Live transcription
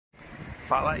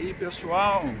Fala aí,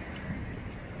 pessoal, meu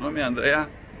nome é André.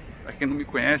 Pra quem não me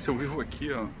conhece, eu vivo aqui,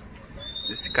 ó,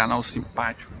 nesse canal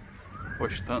simpático,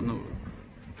 postando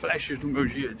flashes do meu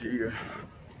dia a dia.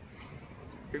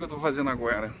 O que eu tô fazendo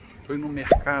agora? Tô indo no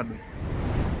mercado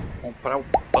comprar o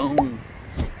pão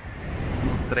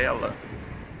Nutella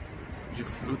de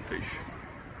frutas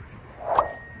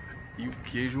e o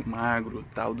queijo magro, o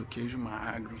tal do queijo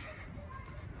magro.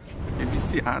 Fiquei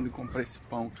viciado em comprar esse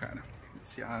pão, cara,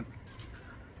 viciado.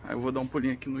 Aí eu vou dar um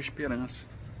pulinho aqui no Esperança,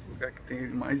 o lugar que tem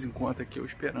ele mais em conta aqui é o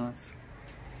Esperança.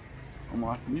 Vamos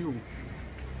lá comigo?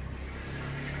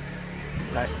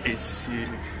 Esse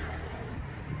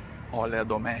óleo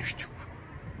doméstico.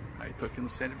 Aí tô aqui no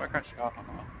centro de Bacaxá, ó.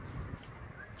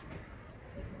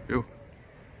 Viu?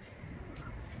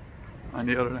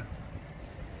 Maneiro, né?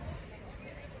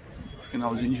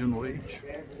 Finalzinho de noite,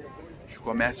 os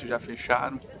comércios já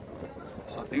fecharam,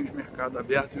 só tem os mercados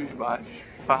abertos e os bares,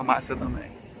 farmácia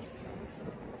também.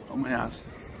 Vamos nessa.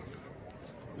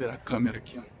 Vou virar a câmera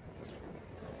aqui, ó.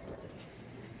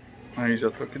 Aí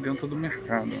já tô aqui dentro do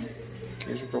mercado, ó.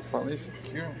 Queijo que eu falei, esse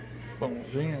aqui, ó,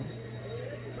 pãozinho.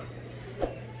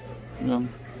 Eu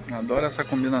adoro essa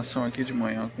combinação aqui de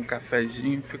manhã com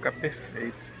cafezinho, fica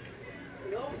perfeito.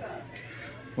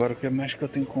 Agora o que mais que eu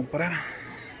tenho que comprar?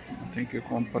 Eu tenho que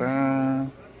comprar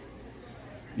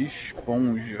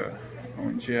esponja,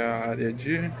 onde é a área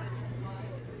de...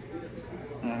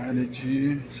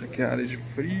 isso aqui é a área de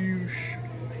frios.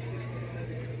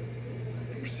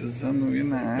 Tô precisando ir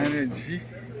na área de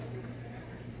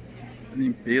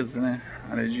limpeza, né?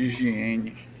 Área de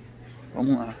higiene.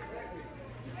 Vamos lá.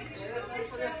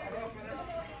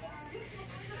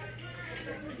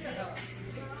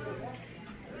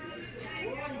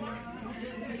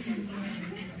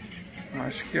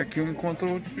 Acho que aqui eu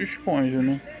encontro esponja,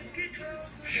 né?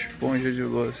 Esponja de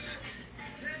louça.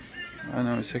 Ah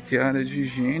não, isso aqui é a área de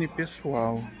higiene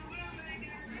pessoal.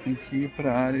 Tem que ir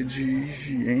para a área de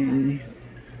higiene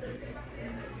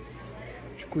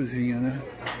de cozinha, né?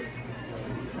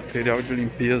 Material de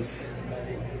limpeza.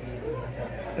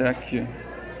 É aqui.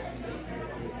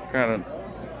 Cara,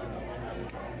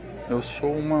 eu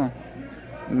sou uma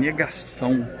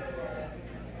negação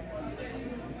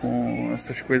com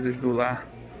essas coisas do lar.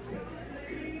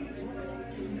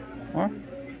 Ó,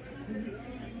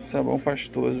 sabão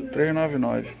pastoso,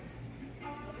 R$3,99.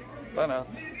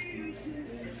 Barato.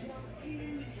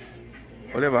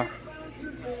 Vou levar.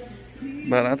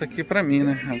 Barato aqui pra mim,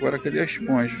 né? Agora cadê a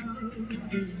esponja?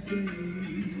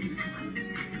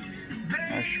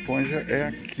 A esponja é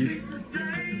aqui.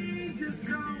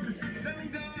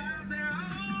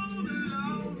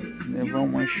 Levar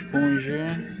uma esponja.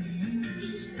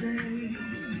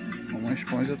 Uma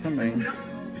esponja também.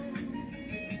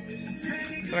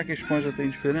 Será que a esponja tem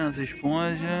diferença?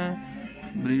 Esponja,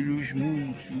 brilho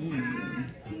smooth.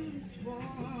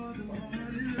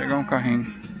 Vou pegar um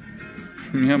carrinho.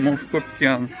 Minha mão ficou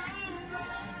pequena.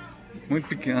 Muito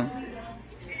pequena.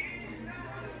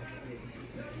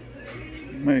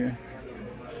 Aí.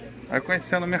 Vai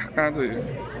conhecendo o mercado aí.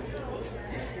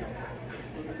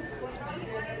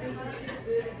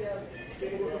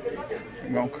 Vou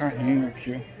pegar um carrinho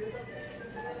aqui, ó.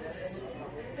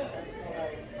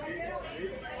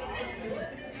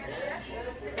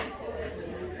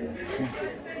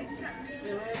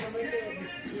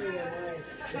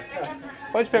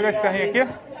 Pode pegar esse carrinho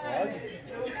aqui?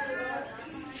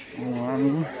 Vamos lá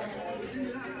no...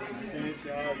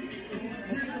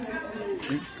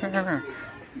 Caraca,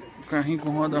 o carrinho com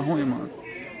roda ruim, mano.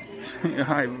 É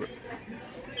raiva.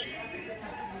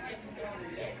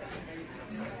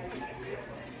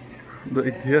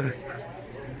 Doideira.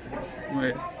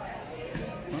 Aí.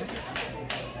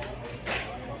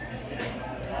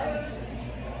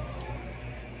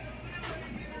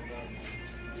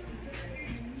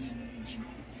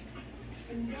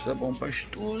 Sabão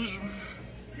pastoso.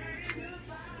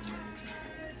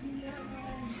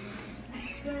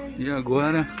 E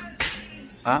agora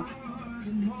a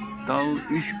tal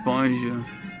esponja.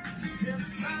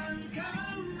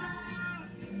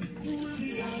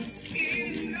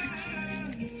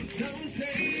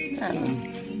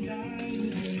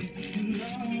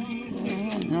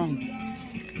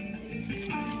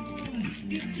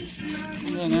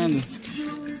 Não é nada.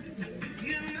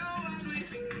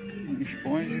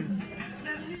 Esponja.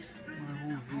 Mas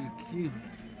vamos ver aqui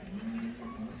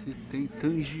se tem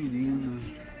tangerina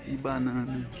e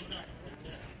banana.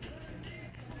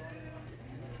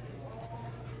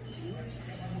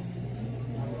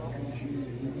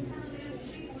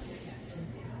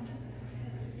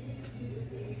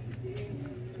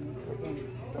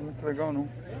 Tá muito legal não.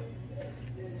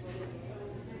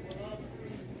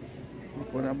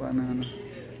 Por a banana.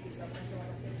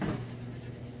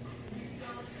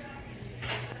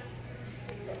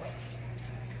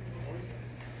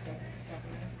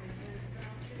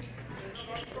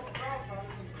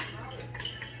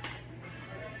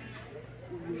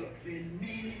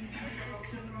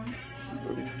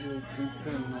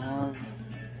 R$2,89.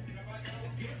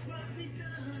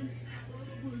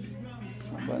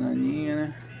 Uma bananinha,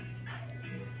 né?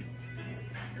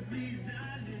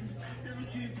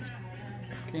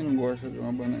 Quem não gosta de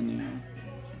uma bananinha?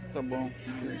 Tá bom,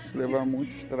 se levar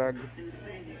muito estrago.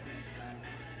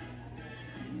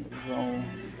 Vou usar um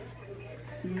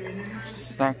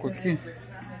saco aqui.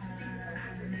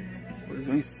 Depois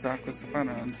eu ensaco essa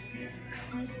parada.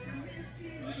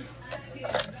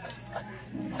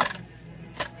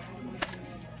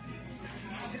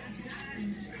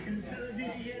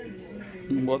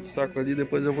 Não boto o saco ali,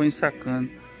 depois eu vou ensacando.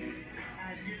 Vou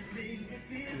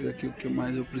ver aqui o que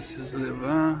mais eu preciso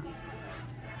levar.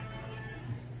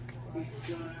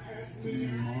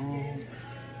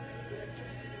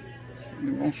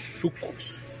 Limão suco.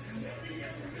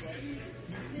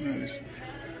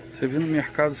 Você vir no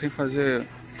mercado sem fazer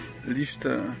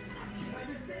lista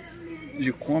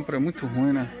de compra é muito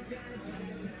ruim, né?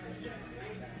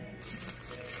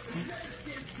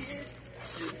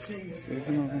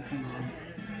 R$6,99.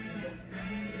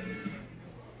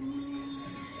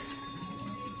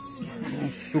 Um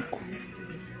suco.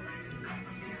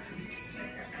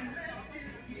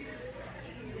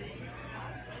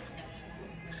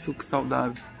 Suco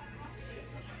saudável.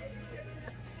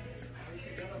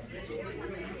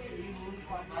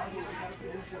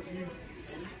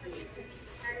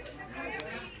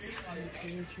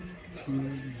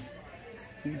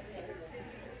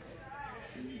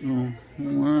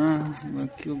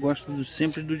 Aqui eu gosto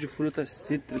sempre do de frutas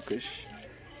cítricas.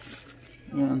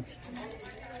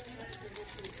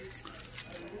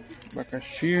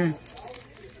 Abacaxi,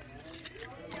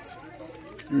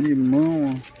 limão,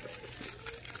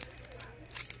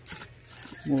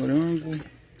 morango,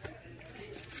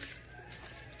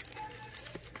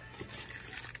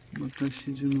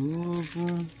 abacaxi de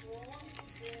novo.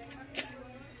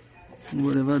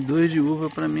 Vou levar 2 de uva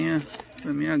para minha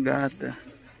gata,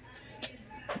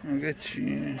 minha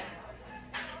gatinha.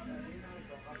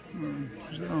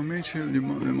 Geralmente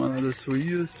limonada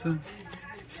suíça.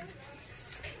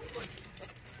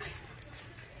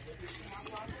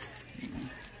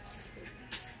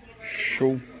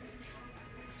 Show.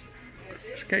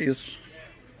 Acho que é isso.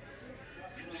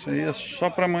 Isso aí é só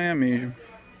para amanhã mesmo.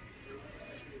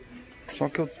 Só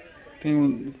que eu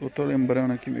tô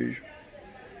lembrando aqui mesmo.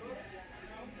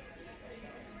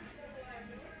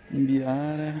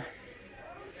 Imbiara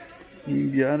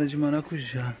de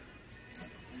maracujá.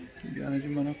 Imbiara de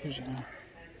maracujá.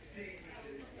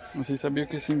 Vocês sabiam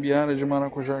que esse imbiara de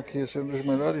maracujá aqui é um dos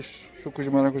melhores sucos de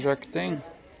maracujá que tem?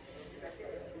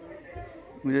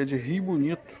 Ele é de Rio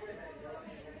Bonito.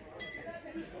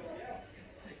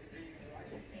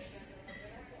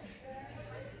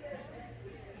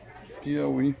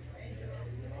 Piauí.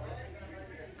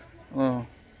 Ó,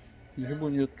 Rio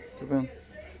Bonito, tá vendo?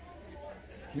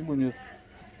 Rio Bonito.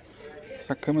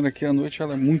 Essa câmera aqui à noite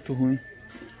ela é muito ruim.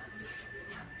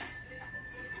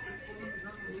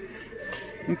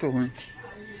 Muito ruim.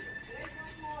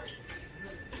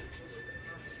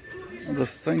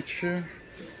 Adoçante.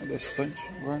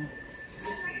 Agora.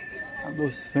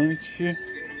 Adoçante.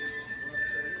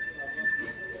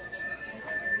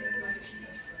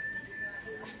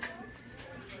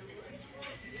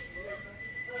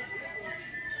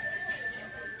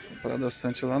 Comprar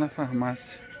adoçante lá na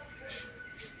farmácia.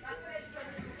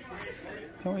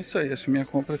 Então é isso aí. Essa minha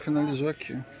compra finalizou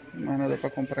aqui. Não tem mais nada para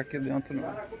comprar aqui dentro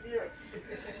não.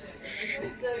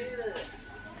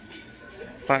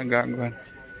 Pagar agora.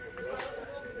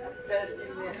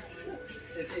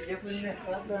 Eu fui no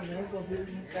mercado também, comprei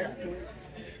no mercado todo.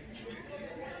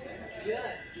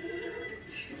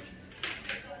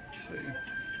 Isso aí.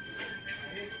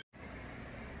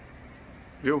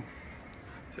 Viu?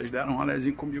 Vocês deram um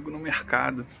rolezinho comigo no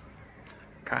mercado.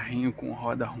 Carrinho com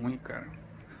roda ruim, cara.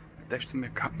 Detesto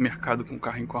mercado com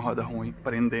carrinho com a roda ruim,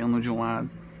 prendendo de um lado.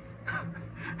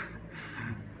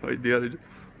 Doideira, o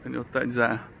pneu tá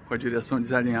com a direção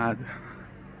desalinhada.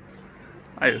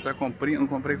 Aí, essa comprinha, não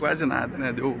comprei quase nada,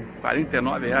 né? Deu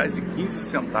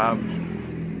R$49,15.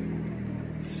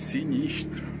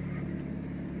 Sinistro.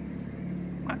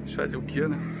 Mas fazer o que,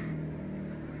 né?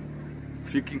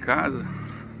 Fica em casa.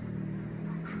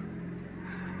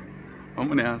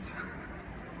 Vamos nessa.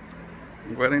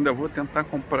 Agora ainda vou tentar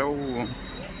comprar o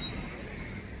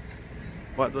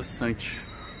adoçante.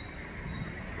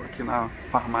 aqui na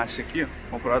farmácia aqui,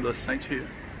 comprar o adoçante e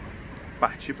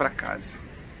partir para casa.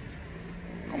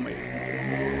 Vamos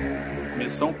aí.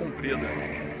 Missão cumprida.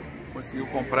 Conseguiu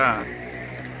comprar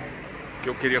o que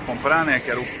eu queria comprar, né? Que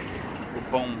era o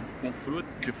pão com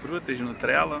de frutas,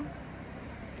 Nutella,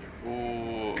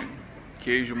 o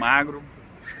queijo magro,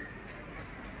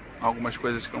 algumas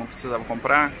coisas que eu não precisava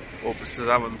comprar, ou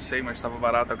precisava, não sei, mas estava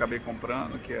barato, eu acabei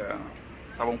comprando, que é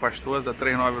sabão pastoso a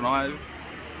R$3,99.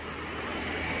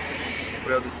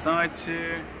 Comprei adoçante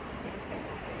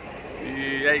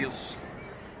e é isso.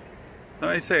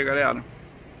 Então é isso aí, galera.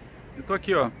 Eu tô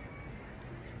aqui, ó.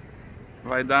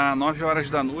 Vai dar 9 horas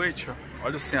da noite, ó.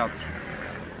 Olha o centro.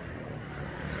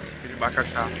 Aqui de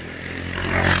Bacaxá.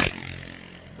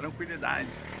 Tranquilidade.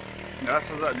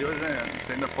 Graças a Deus, né?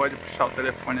 Você ainda pode puxar o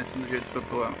telefone assim do jeito que eu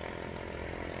tô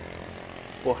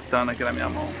portando aqui na minha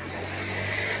mão.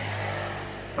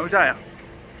 Então já é.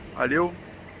 Valeu.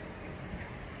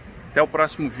 Até o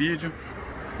próximo vídeo.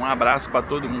 Um abraço pra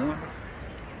todo mundo.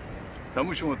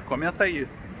 Tamo junto. Comenta aí.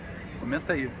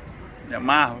 Comenta aí. Me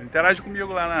amarro. Interage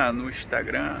comigo lá no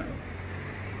Instagram.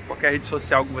 Qualquer rede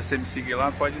social que você me seguir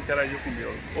lá, pode interagir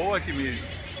comigo. Ou aqui mesmo.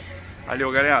 Valeu,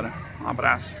 galera. Um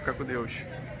abraço. Fica com Deus.